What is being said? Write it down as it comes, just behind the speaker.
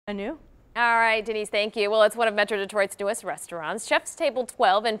Menu. All right, Denise, thank you. Well, it's one of Metro Detroit's newest restaurants, Chef's Table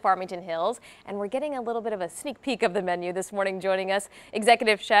 12 in Farmington Hills, and we're getting a little bit of a sneak peek of the menu this morning. Joining us,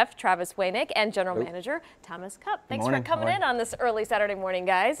 Executive Chef Travis Waynick and General Manager Thomas Cupp. Thanks for coming in on this early Saturday morning,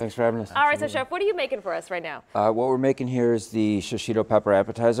 guys. Thanks for having us. All right, so Chef, what are you making for us right now? What we're making here is the shishito pepper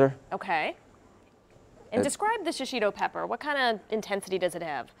appetizer. Okay. And describe the shishito pepper. What kind of intensity does it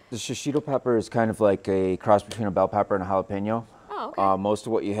have? The shishito pepper is kind of like a cross between a bell pepper and a jalapeno. Oh, okay. Most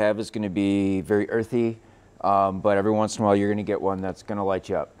of what you have is going to be very earthy, but every once in a while you're going to get one that's going to light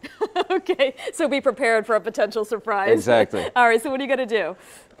you up. Okay, so be prepared for a potential surprise. Exactly. All right, so what are you going to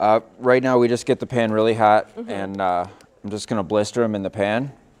do? Right now we just get the pan really hot, and I'm just going to blister them in the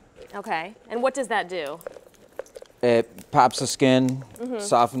pan. Okay, and what does that do? It pops the skin,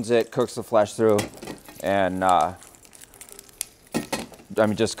 softens it, cooks the flesh through, and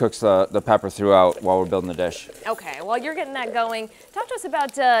just cooks the pepper throughout while we're building the dish. Okay, while you're getting that going, talk to us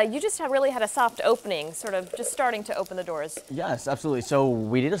about, you just really had a soft opening, sort of just starting to open the doors. Yes, absolutely. So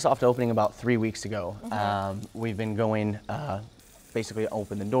we did a soft opening about 3 weeks ago. We've been going, basically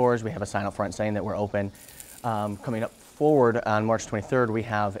open the doors. We have a sign up front saying that we're open. Coming up forward on March 23rd, we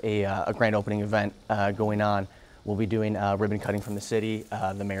have a grand opening event going on. We'll be doing ribbon cutting from the city.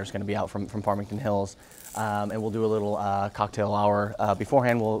 The mayor's going to be out from Farmington Hills. And we'll do a little cocktail hour.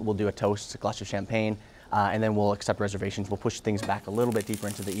 Beforehand, we'll do a toast, a glass of champagne, and then we'll accept reservations. We'll push things back a little bit deeper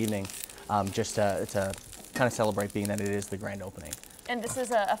into the evening, just to kind of celebrate being that it is the grand opening. And this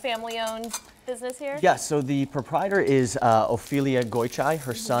is a family-owned business here? Yes, so the proprietor is Ophelia Goichai,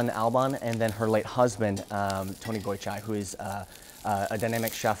 her son Alban, and then her late husband, Tony Goichai, who is a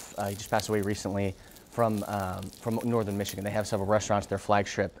dynamic chef. He just passed away recently. From northern Michigan. They have several restaurants, their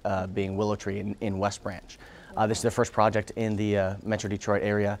flagship being Willow Tree in West Branch. This is their first project in the Metro Detroit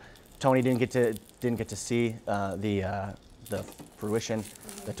area. Tony didn't get to see the fruition,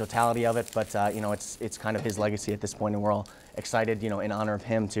 the totality of it, but you know, it's kind of his legacy at this point, and we're all excited, you know, in honor of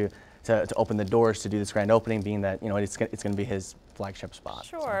him to open the doors to do this grand opening, being that, you know, it's going to be his flagship spot.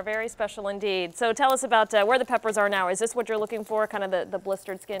 Sure, so. Very special indeed. So tell us about where the peppers are now. Is this what you're looking for, kind of the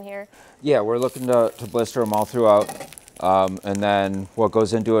blistered skin here? Yeah, we're looking to blister them all throughout. And then what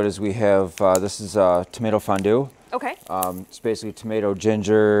goes into it is we have, this is tomato fondue. Okay. It's basically tomato,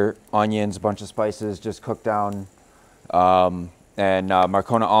 ginger, onions, a bunch of spices, just cooked down. And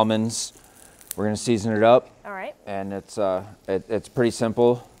Marcona almonds. We're going to season it up. All right. And it's pretty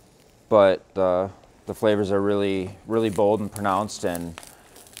simple, but the flavors are really, really bold and pronounced, and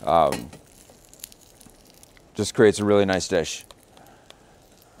just creates a really nice dish.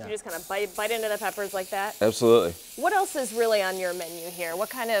 You just kind of bite into the peppers like that? Absolutely. What else is really on your menu here? What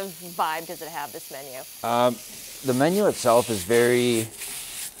kind of vibe does it have, this menu? The menu itself is very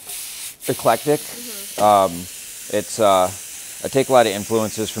eclectic. I take a lot of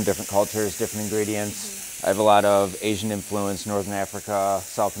influences from different cultures, different ingredients. I have a lot of Asian influence, Northern Africa,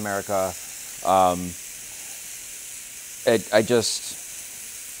 South America. I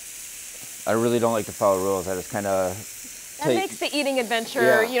really don't like to follow rules. I just kind of That makes the eating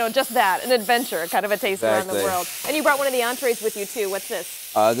adventure, you know, just that, an adventure, kind of a taste around the world. And you brought one of the entrees with you too. What's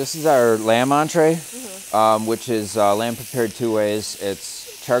this? This is our lamb entree, which is lamb prepared two ways.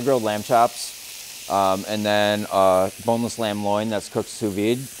 It's char-grilled lamb chops, and then boneless lamb loin that's cooked sous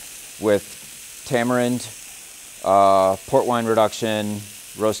vide with tamarind, port wine reduction,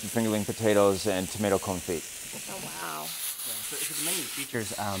 roasted fingerling potatoes, and tomato confit. Oh, wow. So the menu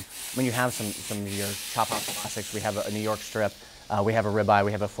features, when you have some of your chop house classics, we have a New York strip, we have a ribeye,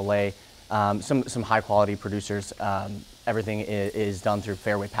 we have a filet, some high quality producers. Everything is done through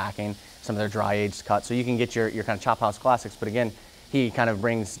Fairway Packing, some of their dry aged cuts. So you can get your kind of chop house classics, but again, he kind of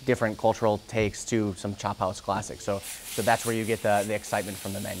brings different cultural takes to some chop house classics. So that's where you get the excitement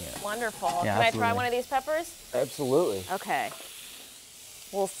from the menu. Wonderful. Yeah, Can absolutely. I try one of these peppers? Absolutely. Okay.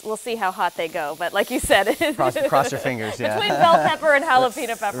 We'll see how hot they go, but like you said, cross your fingers. Yeah. Between bell pepper and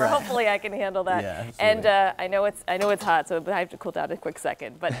jalapeno pepper, Right. hopefully I can handle that. Yeah, and I know it's hot, so I have to cool down a quick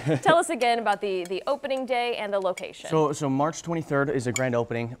second. But tell us again about the opening day and the location. So March 23rd is a grand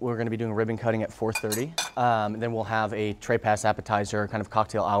opening. We're going to be doing ribbon cutting at 4:30. Then we'll have a tray pass appetizer, kind of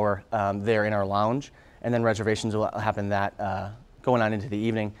cocktail hour there in our lounge, and then reservations will happen going on into the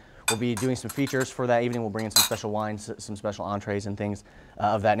evening. We'll be doing some features for that evening. We'll bring in some special wines, some special entrees and things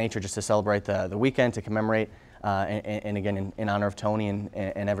of that nature, just to celebrate the weekend, to commemorate, and again, in honor of Tony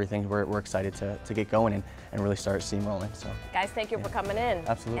and everything. We're excited to get going and really start steamrolling. So, guys, thank you for coming in.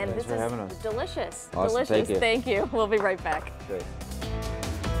 Absolutely. And Thanks this for having is us. delicious. Awesome. Delicious. Thank you. Thank you. We'll be right back. Great.